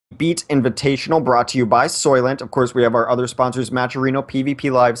Beat Invitational, brought to you by Soylent. Of course, we have our other sponsors, Matcherino,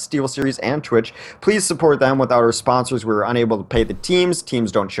 PvP Live, SteelSeries, and Twitch. Please support them. Without our sponsors, we're unable to pay the teams.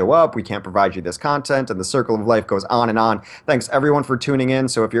 Teams don't show up. We can't provide you this content, and the circle of life goes on and on. Thanks, everyone, for tuning in.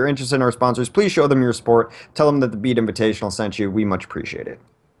 So if you're interested in our sponsors, please show them your support. Tell them that the Beat Invitational sent you. We much appreciate it.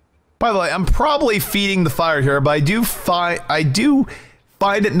 By the way, I'm probably feeding the fire here, but I do find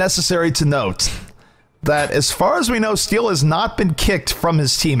it necessary to note that as far as we know, Steel has not been kicked from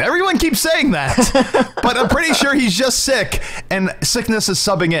his team. Everyone keeps saying that, but I'm pretty sure he's just sick, and Sickness is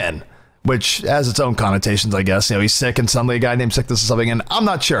subbing in, which has its own connotations, I guess. You know, he's sick, and suddenly a guy named Sickness is subbing in. I'm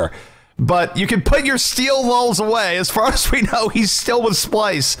not sure. But you can put your Steel lulls away. As far as we know, he's still with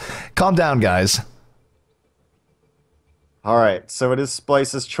Splyce. Calm down, guys. All right, so it is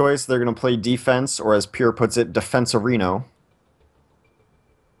Splyce's choice. They're going to play defense, or as Pure puts it, Defensorino.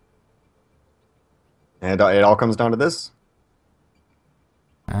 And it all comes down to this.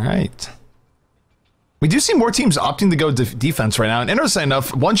 All right. We do see more teams opting to go defense right now. And interesting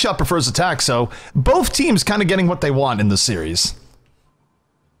enough, One Shot prefers attack, so both teams kind of getting what they want in this series.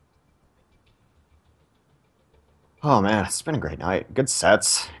 Oh man, it's been a great night. Good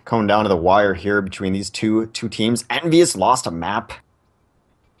sets. Coming down to the wire here between these two teams. Envious lost a map.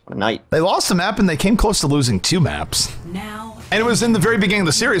 What a night. They lost a map and they came close to losing 2 maps. And it was in the very beginning of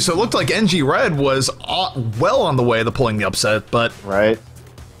the series, so it looked like NG Red was well on the way to pulling the upset, but right.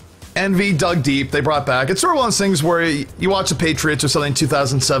 Envy dug deep, they brought back. It's sort of one of those things where you watch the Patriots or something in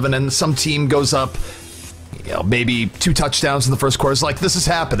 2007 and some team goes up, you know, maybe 2 touchdowns in the first quarter. It's like, this is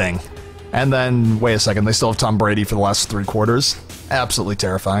happening. And then, wait a second, they still have Tom Brady for the last 3 quarters. Absolutely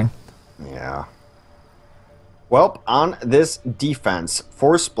terrifying. Yeah. Well, on this defense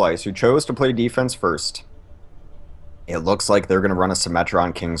for Splyce, who chose to play defense first, it looks like they're going to run a Symmetra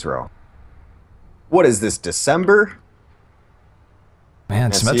on Kings Row. What is this, December?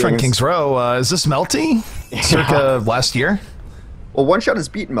 Man, Symmetra on Kings Row, is this Melty? Yeah. Circa last year? Well, One Shot has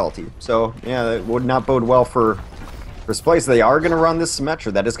beaten Melty, so yeah, that would not bode well for Splyce. They are going to run this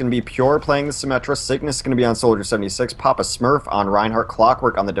Symmetra. That is going to be Pure playing the Symmetra. Sickness is going to be on Soldier 76. Papa Smurf on Reinhardt.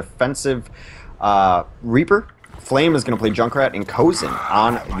 Clockwork on the defensive Reaper. Flame is going to play Junkrat, and Kozin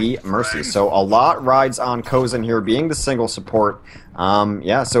on the Mercy. So a lot rides on Kozin here, being the single support.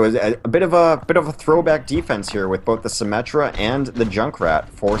 Yeah, so a bit of a throwback defense here with both the Symmetra and the Junkrat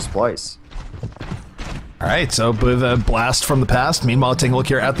for Splyce. All right, so with a blast from the past. Meanwhile, taking a look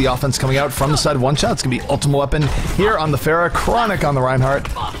here at the offense coming out from the side of One Shot. It's going to be Ultimate Weapon here on the Pharah, Chronic on the Reinhardt.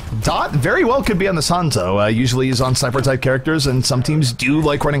 Dot very well could be on this Hanzo. Usually he's on sniper-type characters, and some teams do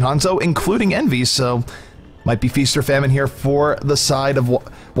like running Hanzo, including Envy, so might be feast or famine here for the side of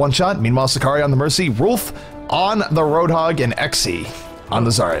One Shot. Meanwhile, Sakari on the Mercy, Rolf on the Roadhog, and Exy on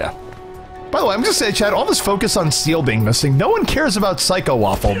the Zarya. By the way, I'm just saying, Chad, all this focus on Steel being missing, no one cares about Psycho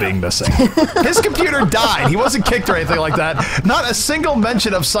Waffle being missing. His computer died. He wasn't kicked or anything like that. Not a single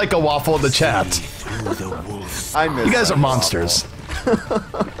mention of Psycho Waffle in the chat. I miss you guys are monsters.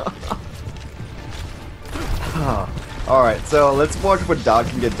 Alright, so let's watch what Dot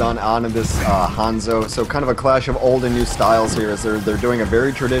can get done on in this Hanzo. So kind of a clash of old and new styles here, as they're doing a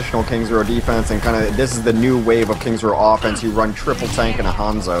very traditional Kings Row defense, and kind of this is the new wave of Kings Row offense. You run triple tank in a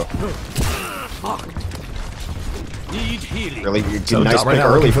Hanzo. Really, you so nice right pick now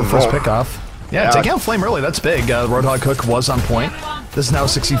early for the first pickoff. Yeah, taking out Flame early, that's big. Roadhog Cook was on point. This is now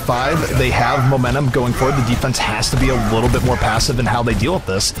 65. They have momentum going forward. The defense has to be a little bit more passive in how they deal with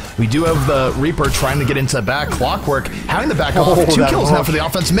this. We do have the Reaper trying to get into the back. Clockwork having the back off. 2 kills now for the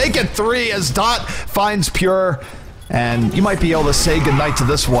offense. Make it 3 as Dot finds Pure. And you might be able to say goodnight to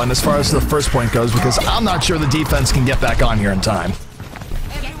this one as far as the first point goes, because I'm not sure the defense can get back on here in time.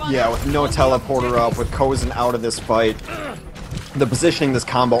 Yeah, with no teleporter up, with Kozin out of this fight, the positioning this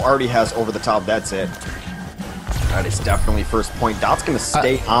combo already has over the top, that's it. That is definitely first point. Dot's going to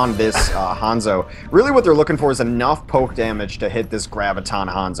stay on this Hanzo. Really what they're looking for is enough poke damage to hit this Graviton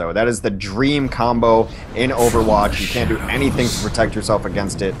Hanzo. That is the dream combo in Overwatch. You can't do anything to protect yourself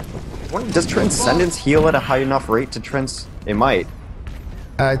against it. Does Transcendence heal at a high enough rate to Trans? It might.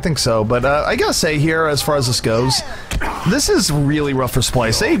 I think so, but I gotta say here, as far as this goes, this is really rough for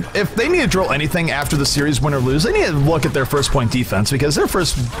Splyce. If they need to drill anything after the series, win or lose, they need to look at their first point defense, because their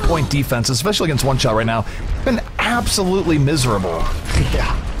first point defense, especially against One Shot right now, has been absolutely miserable.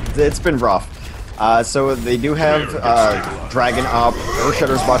 Yeah, it's been rough. So they do have Dragon up,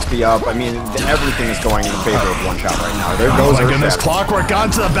 Earthshatter's about to be up. I mean, everything is going in favor of one shot right now. There goes oh my goodness, Earthshatter. Clockwork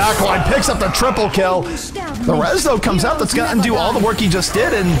gone to the back line, picks up the triple kill. The res though comes out, that's gonna undo all the work he just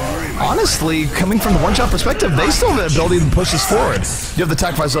did, and honestly, coming from the one-shot perspective, they still have the ability to push this forward. You have the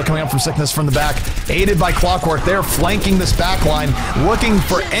tech though coming up from Sickness from the back, aided by Clockwork. They're flanking this back line, looking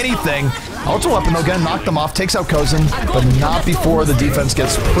for anything. Ultra Weapon, though, again, knocked them off, takes out Kozin, but not before the defense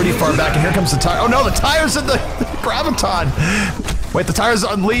gets pretty far back. And here comes the tire. Oh no, the tire's in the Graviton. Wait, the tire's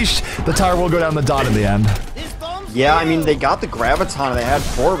unleashed. The tire will go down the dot in the end. Yeah, I mean, they got the Graviton they had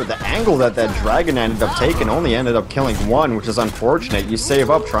 4, but the angle that Dragon ended up taking only ended up killing 1, which is unfortunate. You save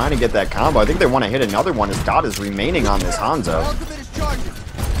up trying to get that combo. I think they want to hit another one as Dot is remaining on this Hanzo.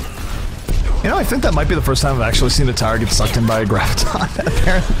 You know, I think that might be the first time I've actually seen a tire get sucked in by a Graviton.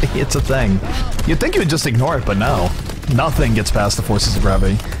 Apparently, it's a thing. You'd think you would just ignore it, but no. Nothing gets past the forces of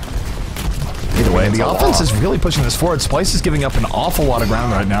gravity. Either way, the offense is really pushing this forward. Splyce is giving up an awful lot of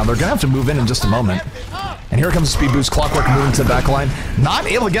ground right now. They're going to have to move in just a moment. And here comes the speed boost. Clockwork moving to the back line. Not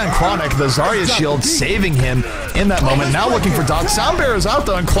able to get Chronic. The Zarya shield saving him in that moment. Now looking for Dot. Soundbearer is out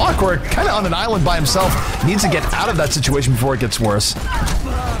though, and Clockwork kind of on an island by himself. Needs to get out of that situation before it gets worse.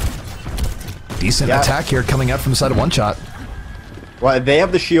 Decent attack here coming out from the side of One Shot. Well, they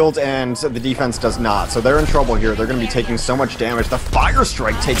have the shield and the defense does not, so they're in trouble here. They're going to be taking so much damage. The Fire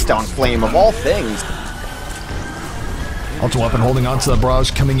Strike takes down Flame, of all things. Ultra Weapon holding on to the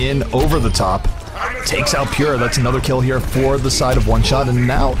barrage, coming in over the top. Takes out Pure. That's another kill here for the side of One Shot. And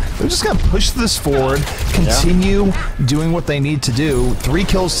now they're just going to push this forward, continue doing what they need to do. 3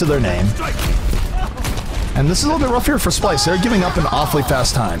 kills to their name. And this is a little bit rough here for Splyce. They're giving up an awfully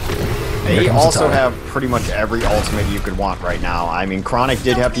fast time. They also have pretty much every ultimate you could want right now. I mean, Chronic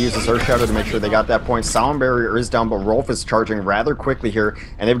did have to use his Earthshatter to make sure they got that point. Sound Barrier is down, but Rolf is charging rather quickly here,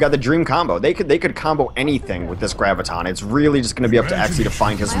 and they've got the Dream combo. They could combo anything with this Graviton. It's really just going to be up to Xe to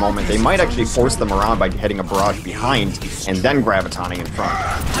find his moment. They might actually force them around by hitting a barrage behind and then Gravitoning in front.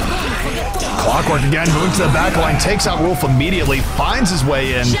 Clockwork again, moving to the back line, takes out Wolf immediately, finds his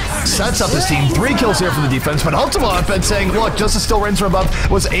way in, sets up his team. 3 kills here for the defense, but Ultima been saying, look, Justice still reigns from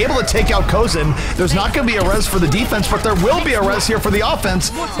above, was able to take out Kozin. There's not going to be a res for the defense, but there will be a res here for the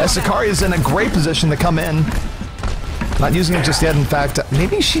offense, as Sakari is in a great position to come in. Not using it just yet. In fact,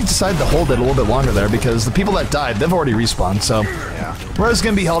 maybe she decided to hold it a little bit longer there, because the people that died, they've already respawned, so res is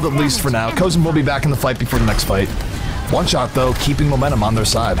going to be held at least for now. Kozin will be back in the fight before the next fight. One Shot, though, keeping momentum on their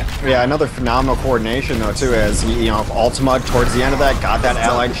side. Yeah, another phenomenal coordination, though, too, as he, Ultima, towards the end of that, got that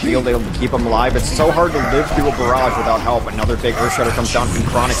allied shield, able to keep him alive. It's so hard to live through a barrage without help. Another big Earthshatter comes down from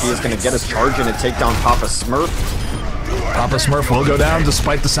Chronic. He is going to get his charge in and take down Papa Smurf. Papa Smurf will go down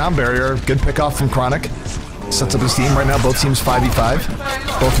despite the sound barrier. Good pick off from Chronic. Sets up his team right now. Both teams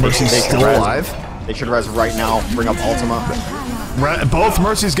 5v5. Both Mercy's still alive. They should res right now. Bring up Ultima. Both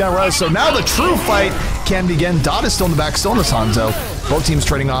Mercy's got res, so now the true fight can begin. Dot is still in the back, still in this Hanzo. Both teams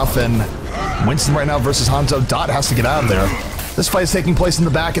trading off, and Winston right now versus Hanzo. Dot has to get out of there. This fight is taking place in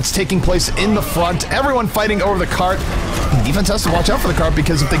the back. It's taking place in the front. Everyone fighting over the cart. The defense has to watch out for the cart,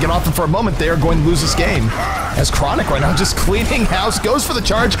 because if they get off it for a moment, they are going to lose this game. As Chronic right now just cleaning house, goes for the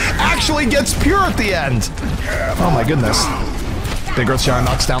charge, actually gets Pure at the end. Oh my goodness. Big Earthshatter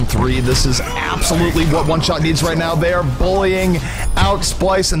knocks down 3. This is absolutely what One Shot needs right now. They are bullying out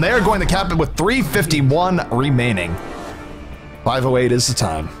Splyce, and they are going to cap it with 3:51 remaining. 5:08 is the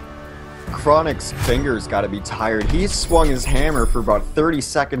time. Chronic's fingers got to be tired. He swung his hammer for about 30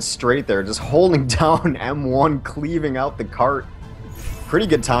 seconds straight there, just holding down M1, cleaving out the cart. Pretty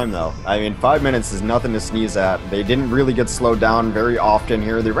good time, though. I mean, 5 minutes is nothing to sneeze at. They didn't really get slowed down very often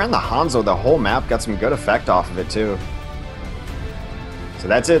here. They ran the Hanzo the whole map, got some good effect off of it, too. So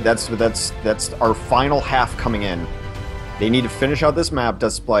that's it. That's our final half coming in. They need to finish out this map,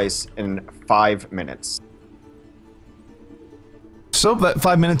 does Splyce, in 5 minutes. So that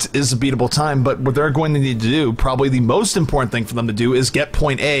 5 minutes is a beatable time, but what they're going to need to do, probably the most important thing for them to do, is get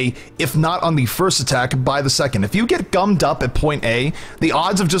point A, if not on the first attack, by the second. If you get gummed up at point A, the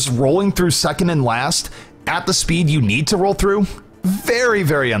odds of just rolling through second and last at the speed you need to roll through, very,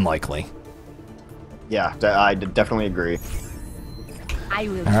 very unlikely. Yeah, I definitely agree.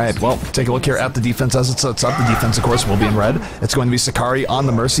 Alright, well, take a look here at the defense as it sets up. The defense, of course, will be in red. It's going to be Sakari on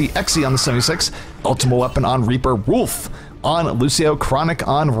the Mercy, Xe on the 76, Ultima Weapon on Reaper, Wolf on Lucio, Chronic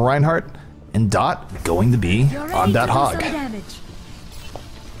on Reinhardt, and Dot going to be on that Hog.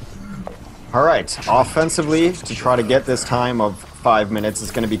 Alright, offensively, to try to get this time of 5 minutes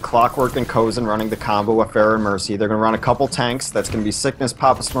is going to be Clockwork and Cozen running the combo with Pharah and Mercy. They're going to run a couple tanks. That's going to be Sickness,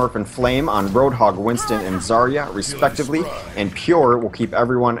 Papa Smurf, and Flame on Roadhog, Winston, and Zarya, respectively. And Pure will keep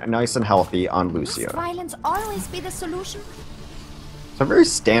everyone nice and healthy on Lucio. Must violence always be the solution? So very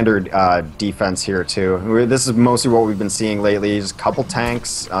standard defense here too. This is mostly what we've been seeing lately. Just a couple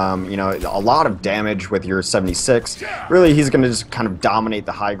tanks, you know, a lot of damage with your 76. Really, he's going to just kind of dominate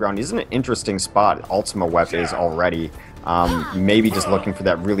the high ground. He's in an interesting spot. Ultima Wep is already. Maybe just looking for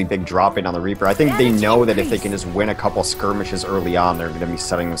that really big drop in on the Reaper. I think they know that if they can just win a couple skirmishes early on, they're going to be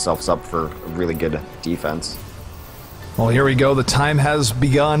setting themselves up for a really good defense. Well, here we go. The time has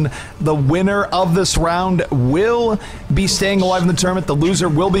begun. The winner of this round will be staying alive in the tournament. The loser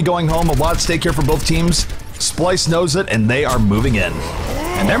will be going home. A lot at stake here for both teams. Splyce knows it, and they are moving in.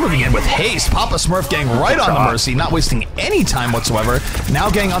 And they're moving in with haste. Papa Smurf getting right on the Mercy, not wasting any time whatsoever. Now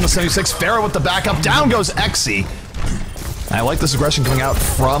getting on the 76. Pharah with the backup. Down goes Exy. I like this aggression coming out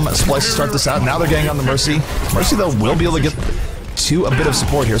from Splyce to start this out. Now they're getting on the Mercy. Mercy, though, will be able to get to a bit of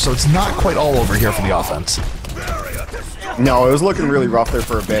support here, so it's not quite all over here for the offense. No, it was looking really rough there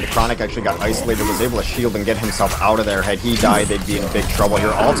for a bit. Chronic actually got isolated, was able to shield and get himself out of there. Had he died, they'd be in big trouble here.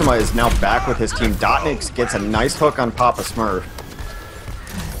 Ultima is now back with his team. Dotnix gets a nice hook on Papa Smurf.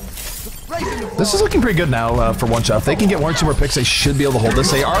 This is looking pretty good now for One Shot. If they can get 1 or 2 more picks, they should be able to hold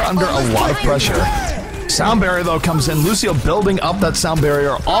this. They are under a lot of pressure. Sound barrier, though, comes in. Lucio building up that sound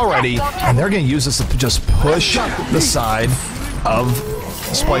barrier already, and they're going to use this to just push the side of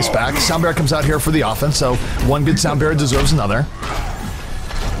Splyce back. Sound barrier comes out here for the offense, so one good sound barrier deserves another.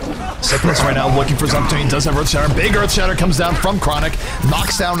 Sickness right now looking for his opportunity. Does have Earth Shatter. Big Earth Shatter comes down from Chronic.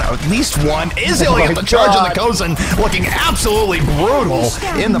 Knocks down at least one. Is able to get the charge on the Cozen. Looking absolutely brutal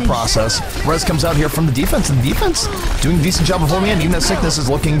in the process. Rez comes out here from the defense, and the defense doing a decent job of holding in. Even as Sickness is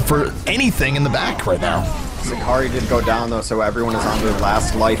looking for anything in the back right now. Sakari did go down though, so everyone is on their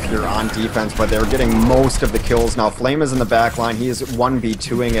last life here on defense, but they're getting most of the kills now. Flame is in the back line. He is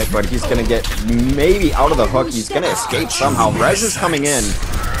 1v2ing it, but he's going to get maybe out of the hook. He's going to escape somehow. Rez is coming in.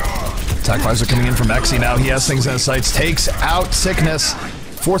 Attack visor coming in from Exy now. He has things in his sights. Takes out Sickness.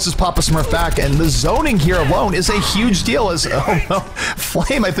 Forces Papa Smurf back, and the zoning here alone is a huge deal as, oh no,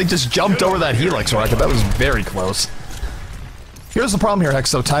 Flame I think just jumped over that Helix rocket. That was very close. Here's the problem here,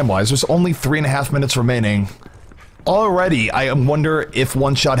 Hex, though, time-wise. There's only 3.5 minutes remaining. Already, I wonder if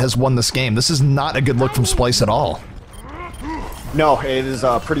One Shot has won this game. This is not a good look from Splyce at all. No, it is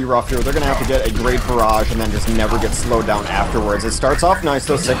pretty rough here. They're going to have to get a great barrage and then just never get slowed down afterwards. It starts off nice,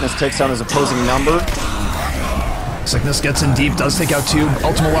 though. Sickness takes down his opposing number. Sickness gets in deep, does take out 2.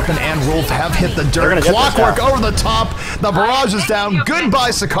 Ultimate Weapon and Wolf have hit the dirt. Clockwork over the top. The barrage is down.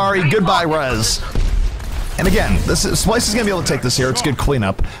 Goodbye, Sakari. Goodbye, Rez. And again, Splyce is going to be able to take this here. It's good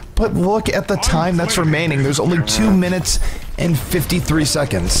cleanup. But look at the time that's remaining. There's only 2 minutes and 53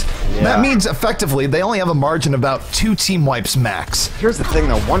 seconds. Yeah. That means, effectively, they only have a margin of about 2 team wipes max. Here's the thing,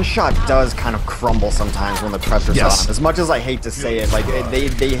 though. One Shot does kind of crumble sometimes when the pressure's on. As much as I hate to say it, like,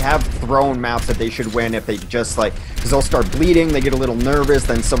 they have thrown maps that they should win if they just, like, because they'll start bleeding, they get a little nervous,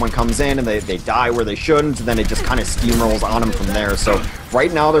 then someone comes in and they die where they shouldn't, and then it just kind of steamrolls on them from there. So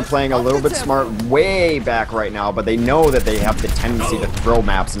right now they're playing a little bit smart, way back right now, but they know that they have the tendency to throw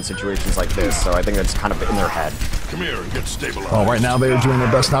maps in situations like this, so I think that's kind of in their head. Come here and get stabilized. Well, right now they are doing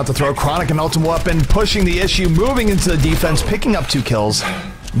their best not to throw. Chronic and Ultimate Weapon pushing the issue, moving into the defense, picking up 2 kills,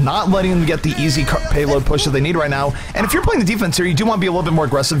 not letting them get the easy payload push that they need right now. And if you're playing the defense here, you do want to be a little bit more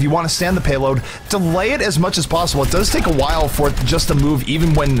aggressive. You want to stand the payload, delay it as much as possible. It does take a while for it just to move,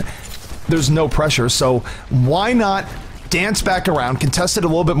 even when there's no pressure. So why not dance back around, contest it a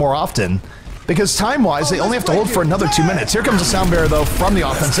little bit more often? Because time-wise, they only have to hold for another 2 minutes. Here comes the sound barrier, though, from the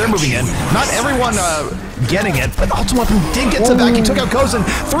offense. They're moving in. Not everyone getting it, but Ultimate Weapon did get to the back. He took out Cozen.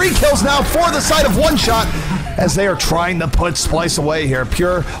 3 kills now for the side of One Shot as they are trying to put Splyce away here.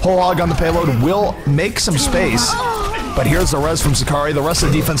 Pure whole hog on the payload will make some space. But here's the res from Sakari. The rest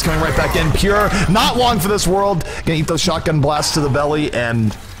of the defense coming right back in. Pure, not long for this world. Gonna eat those shotgun blasts to the belly,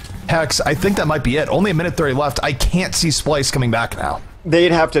 and Hex, I think that might be it. Only a minute 30 left. I can't see Splyce coming back now.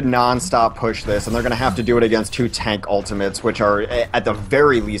 They'd have to non-stop push this, and they're going to have to do it against 2 tank ultimates, which are, at the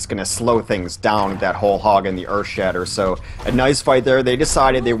very least, going to slow things down, that whole hog and the Earth Shatter. So, a nice fight there. They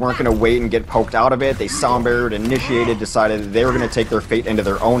decided they weren't going to wait and get poked out of it. They sound barriered, initiated, decided that they were going to take their fate into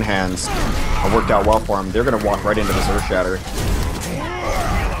their own hands. It worked out well for them. They're going to walk right into this Earth Shatter.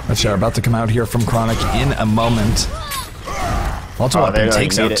 Earth Shatter about to come out here from Chronic in a moment. Ultimate Weapon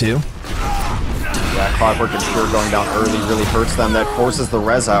takes out 2. Yeah, Clockwork and Pure going down early really hurts them. That forces the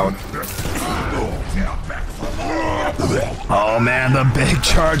res out. Oh man, the big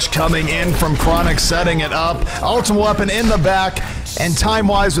charge coming in from Chronic, setting it up. Ultimate weapon in the back, and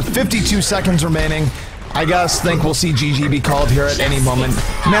time-wise, with 52 seconds remaining, I think we'll see GG be called here at any moment.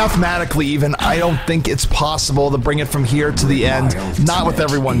 Mathematically even, I don't think it's possible to bring it from here to the end, not with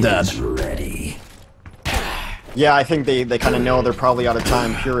everyone dead. Yeah, I think they kind of know they're probably out of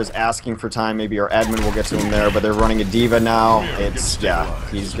time. Pure is asking for time. Maybe our admin will get to him there, but they're running a diva now. It's, yeah,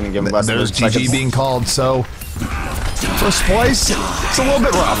 he's going to give him less than There's GG seconds. being called, so for Splyce, it's a little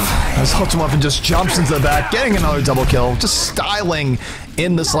bit rough. As Ultimate Weapon just jumps into the back, getting another double kill, just styling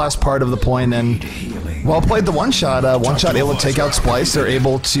in this last part of the point, and well played the one-shot. One-shot able to take out Splyce. They're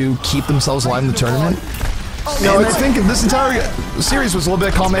able to keep themselves alive in the tournament. No, I think this entire series was a little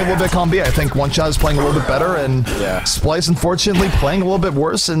bit column A, a little bit column B. I think One Shot is playing a little bit better, and Splyce, unfortunately, playing a little bit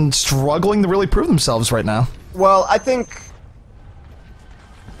worse and struggling to really prove themselves right now. Well, I think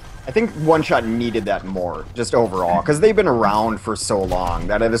One Shot needed that more, just overall, because they've been around for so long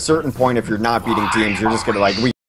that at a certain point, if you're not beating teams, you're just gonna like